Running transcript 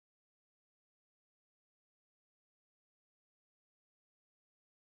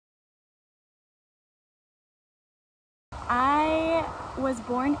I was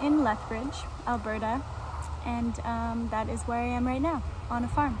born in Lethbridge, Alberta, and that is where I am right now, on a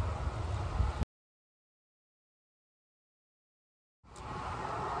farm.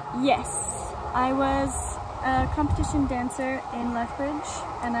 Yes, I was a competition dancer in Lethbridge,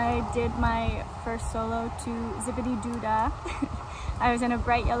 and I did my first solo to Zippity Doo Dah. I was in a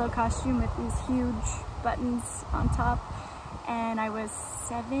bright yellow costume with these huge buttons on top, and I was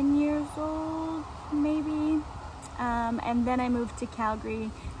 7 years old, maybe. And then I moved to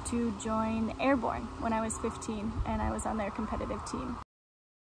Calgary to join Airborne when I was 15, and I was on their competitive team.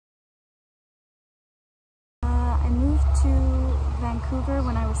 I moved to Vancouver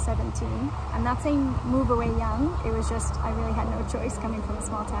when I was 17. I'm not saying move away young, it was just I really had no choice coming from a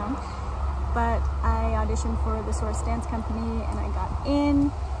small town. But I auditioned for the Source Dance Company and I got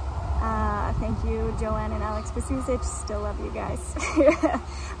in. Thank you, Joanne and Alex Basusic, still love you guys.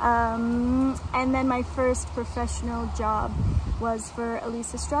 And then my first professional job was for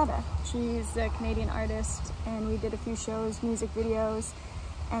Elise Estrada. She's a Canadian artist and we did a few shows, music videos,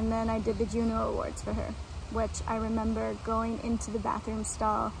 and then I did the Juno Awards for her, which I remember going into the bathroom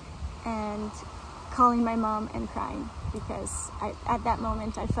stall and calling my mom and crying because at that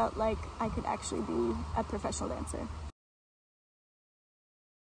moment I felt like I could actually be a professional dancer.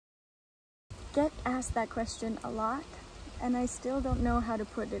 Get asked that question a lot, and I still don't know how to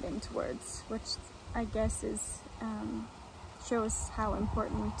put it into words, which I guess is shows how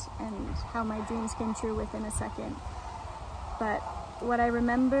important and how my dreams came true within a second. But what I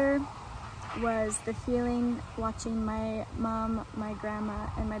remember was the feeling watching my mom, my grandma,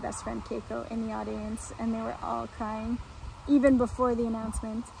 and my best friend Keiko in the audience, and they were all crying, even before the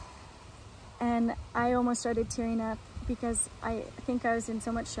announcement. And I almost started tearing up because I think I was in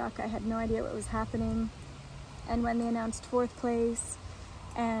so much shock. I had no idea what was happening. And when they announced 4th place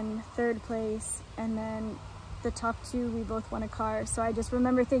and 3rd place, and then the top 2, we both won a car. So I just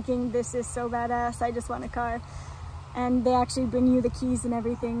remember thinking, this is so badass, I just won a car. And they actually bring you the keys and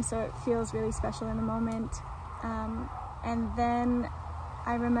everything, so it feels really special in the moment. And then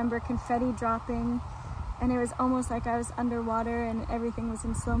I remember confetti dropping, and it was almost like I was underwater and everything was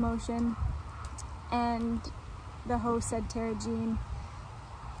in slow motion. And the host said Tara Jean,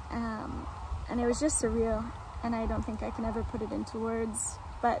 and it was just surreal, and I don't think I can ever put it into words.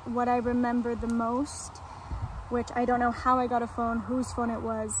 But what I remember the most, which I don't know how I got a phone, whose phone it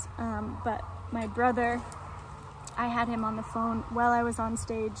was, but my brother, I had him on the phone while I was on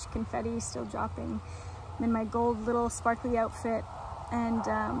stage, confetti still dropping, in my gold little sparkly outfit, and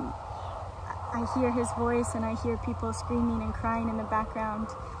I hear his voice and I hear people screaming and crying in the background.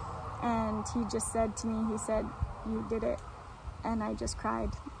 And he just said to me, he said, "You did it." And I just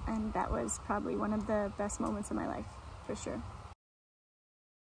cried. And that was probably one of the best moments of my life, for sure.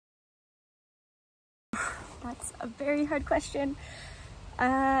 That's a very hard question.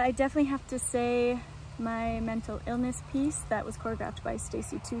 I definitely have to say my mental illness piece that was choreographed by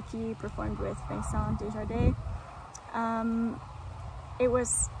Stacey Tukey, performed with Vincent Desjardins. It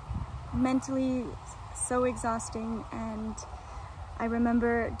was mentally so exhausting, and I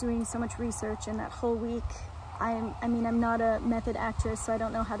remember doing so much research in that whole week. I mean, I'm not a method actress, so I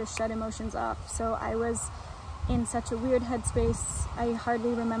don't know how to shut emotions off. So I was in such a weird headspace. I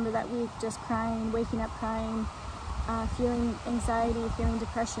hardly remember that week, just crying, waking up crying, feeling anxiety, feeling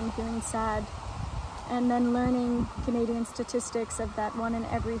depression, feeling sad. And then learning Canadian statistics of that 1 in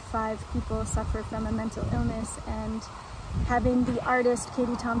every 5 people suffer from a mental illness, and having the artist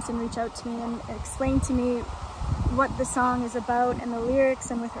Katie Thompson reach out to me and explain to me what the song is about and the lyrics,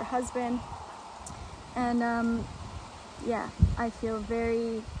 and with her husband. And yeah, I feel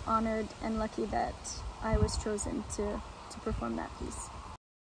very honored and lucky that I was chosen to perform that piece.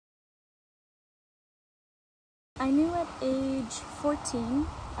 I knew at age 14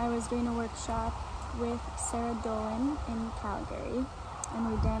 I was doing a workshop with Sarah Dolan in Calgary,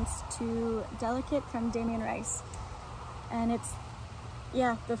 and we danced to Delicate from Damien Rice. And it's,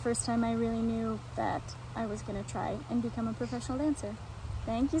 yeah, the first time I really knew that I was gonna try and become a professional dancer.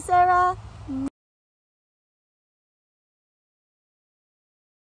 Thank you, Sarah!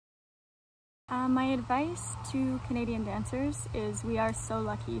 My advice to Canadian dancers is we are so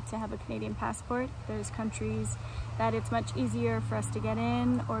lucky to have a Canadian passport. There's countries that it's much easier for us to get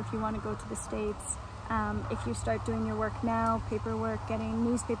in, or if you want to go to the States, if you start doing your work now, paperwork, getting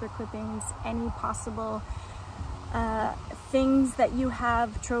newspaper clippings, any possible things that you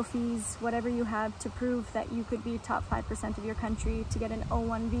have, trophies, whatever you have to prove that you could be top 5% of your country to get an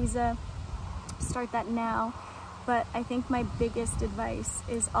O1 visa, start that now. But I think my biggest advice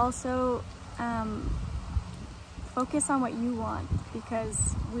is also focus on what you want,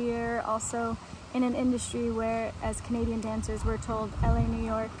 because we're also in an industry where, as Canadian dancers, we're told LA, New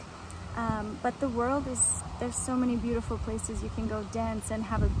York, but the world is, there's so many beautiful places you can go dance and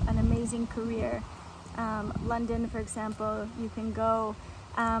have an amazing career. London, for example, you can go.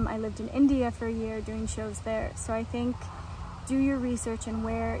 I lived in India for a year doing shows there. So I think do your research and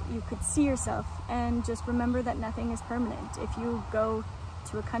where you could see yourself, and just remember that nothing is permanent. If you go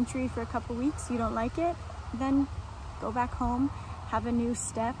to a country for a couple weeks, you don't like it, then go back home, have a new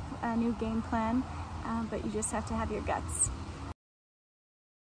step, a new game plan, but you just have to have your guts.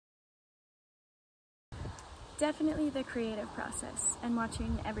 Definitely the creative process and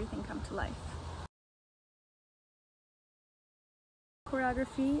watching everything come to life.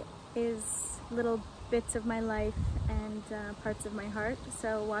 Choreography is little bits of my life and parts of my heart,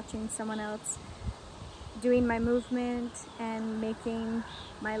 so watching someone else doing my movement and making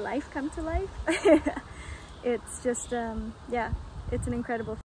my life come to life, it's just, yeah, it's an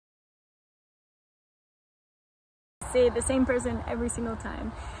incredible thing. Say the same person every single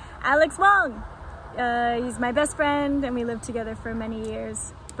time. Alex Wong! He's my best friend and we lived together for many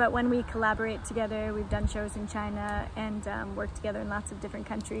years. But when we collaborate together, we've done shows in China and worked together in lots of different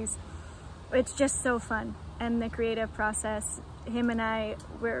countries. It's just so fun. And the creative process, him and I,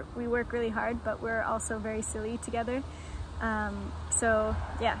 we work really hard, but we're also very silly together. So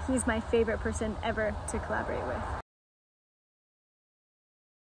yeah, he's my favorite person ever to collaborate with.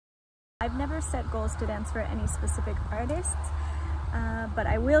 I've never set goals to dance for any specific artist. But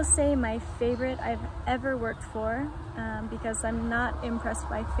I will say my favorite I've ever worked for, because I'm not impressed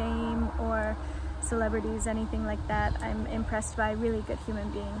by fame or celebrities, anything like that. I'm impressed by really good human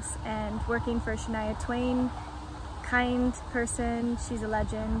beings. And working for Shania Twain, kind person, she's a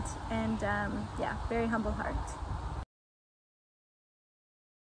legend, and yeah, very humble heart.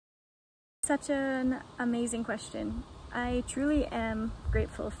 Such an amazing question. I truly am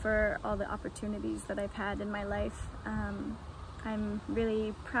grateful for all the opportunities that I've had in my life. I'm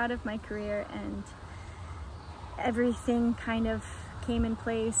really proud of my career, and everything kind of came in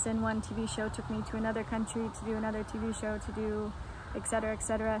place, and one TV show took me to another country to do another TV show to do etc,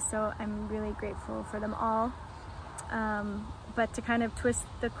 etc. So I'm really grateful for them all. But to kind of twist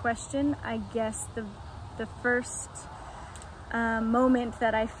the question, I guess the first moment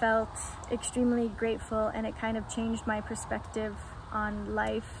that I felt extremely grateful and it kind of changed my perspective on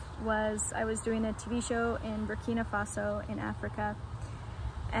life was I was doing a TV show in Burkina Faso in Africa,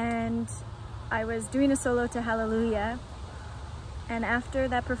 and I was doing a solo to Hallelujah, and after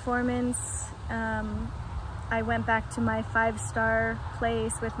that performance I went back to my 5-star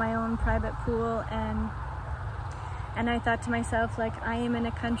place with my own private pool, and I thought to myself, like, I am in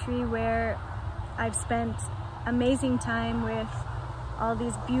a country where I've spent amazing time with all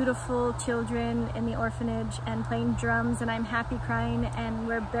these beautiful children in the orphanage and playing drums, and I'm happy crying, and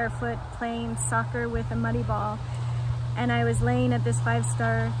we're barefoot playing soccer with a muddy ball, and I was laying at this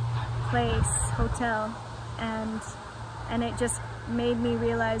 5-star place, hotel, and it just made me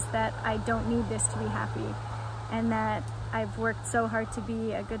realize that I don't need this to be happy, and that I've worked so hard to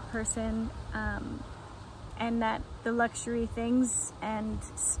be a good person, and that the luxury things and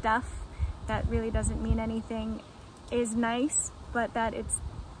stuff that really doesn't mean anything is nice, but that it's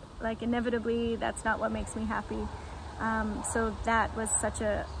like inevitably that's not what makes me happy. So that was such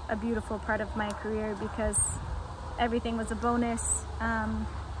a beautiful part of my career, because everything was a bonus,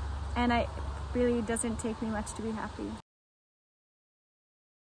 and it really doesn't take me much to be happy.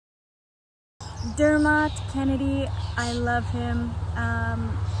 Dermot Kennedy, I love him.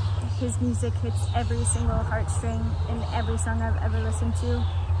 His music hits every single heartstring in every song I've ever listened to.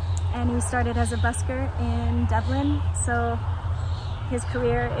 And he started as a busker in Dublin, so his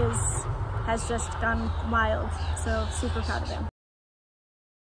career has just gone wild, so super proud of him.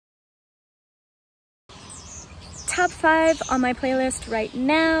 Top 5 on my playlist right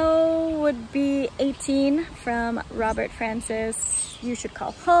now would be 18 from Robert Francis, You Should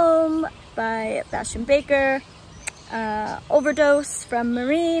Call Home by Bastian Baker, Overdose from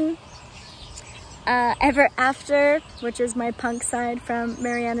Marine, Ever After, which is my punk side, from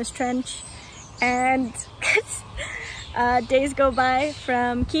Mariana's Trench, and Days Go By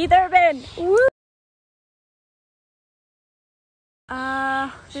from Keith Urban. Woo!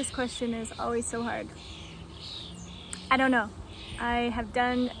 This question is always so hard. I don't know. I have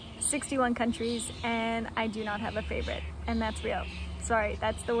done 61 countries and I do not have a favorite, and that's real. Sorry,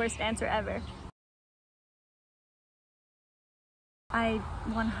 that's the worst answer ever. I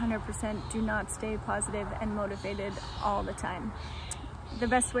 100% do not stay positive and motivated all the time. The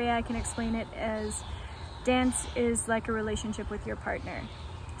best way I can explain it is dance is like a relationship with your partner.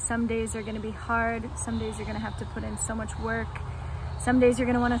 Some days are going to be hard, some days you're going to have to put in so much work, Some days you're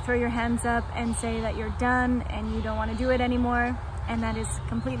gonna wanna throw your hands up and say that you're done and you don't wanna do it anymore, and that is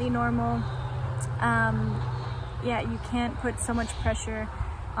completely normal. Yeah, you can't put so much pressure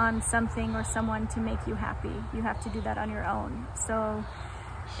on something or someone to make you happy. You have to do that on your own. So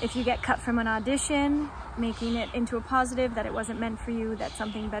if you get cut from an audition, making it into a positive, that it wasn't meant for you, that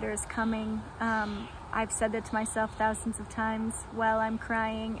something better is coming. I've said that to myself thousands of times while I'm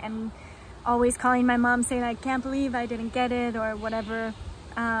crying and always calling my mom saying, I can't believe I didn't get it or whatever.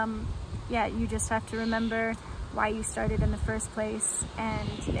 Yeah, you just have to remember why you started in the first place, and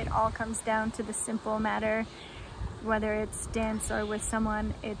it all comes down to the simple matter. Whether it's dance or with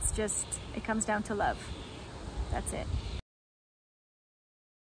someone, it comes down to love. That's it.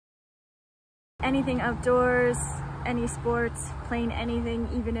 Anything outdoors, any sports, playing anything,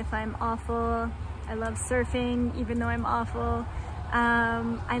 even if I'm awful. I love surfing, even though I'm awful.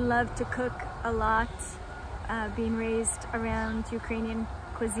 I love to cook a lot. Being raised around Ukrainian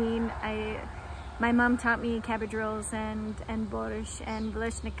cuisine, my mom taught me cabbage rolls and borscht and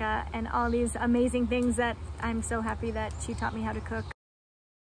vleshnika and all these amazing things that I'm so happy that she taught me how to cook.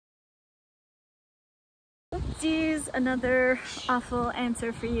 Geez, another awful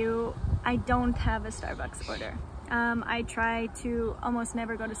answer for you. I don't have a Starbucks order. I try to almost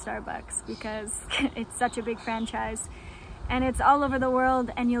never go to Starbucks because it's such a big franchise and it's all over the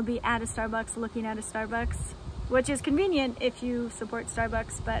world, and you'll be at a Starbucks looking at a Starbucks, which is convenient if you support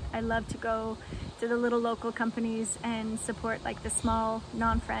Starbucks, but I love to go to the little local companies and support like the small,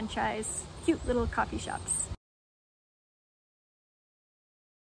 non-franchise, cute little coffee shops.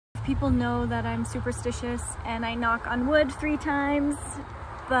 People know that I'm superstitious and I knock on wood 3 times,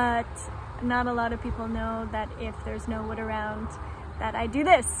 but not a lot of people know that if there's no wood around, that I do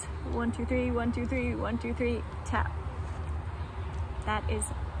this. 1, 2, 3, 1, 2, 3, 1, 2, 3, tap. That is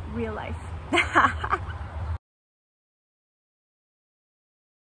real life.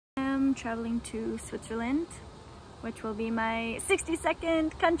 I'm traveling to Switzerland, which will be my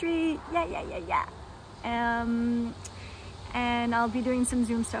 62nd country. Yeah. And I'll be doing some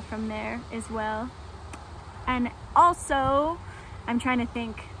Zoom stuff from there as well. And also, I'm trying to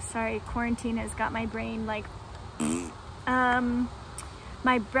think, sorry, quarantine has got my brain like,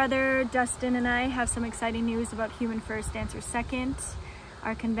 my brother Dustin and I have some exciting news about Human First, Dancer Second,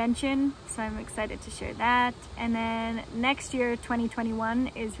 our convention, so I'm excited to share that. And then next year, 2021,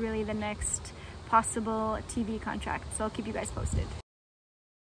 is really the next possible TV contract, so I'll keep you guys posted.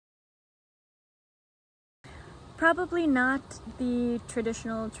 Probably not the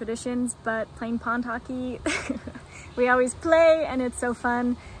traditional traditions, but playing pond hockey. We always play and it's so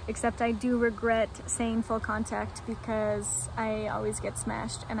fun, except I do regret saying full contact because I always get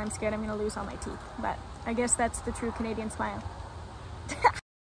smashed and I'm scared I'm gonna lose all my teeth. But I guess that's the true Canadian smile.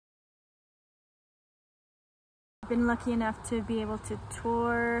 I've been lucky enough to be able to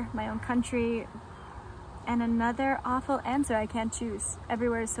tour my own country, and another awful answer, I can't choose.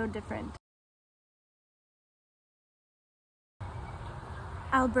 Everywhere is so different.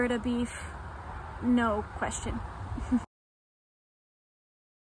 Alberta beef, no question.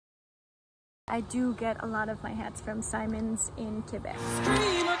 I do get a lot of my hats from Simon's in Quebec.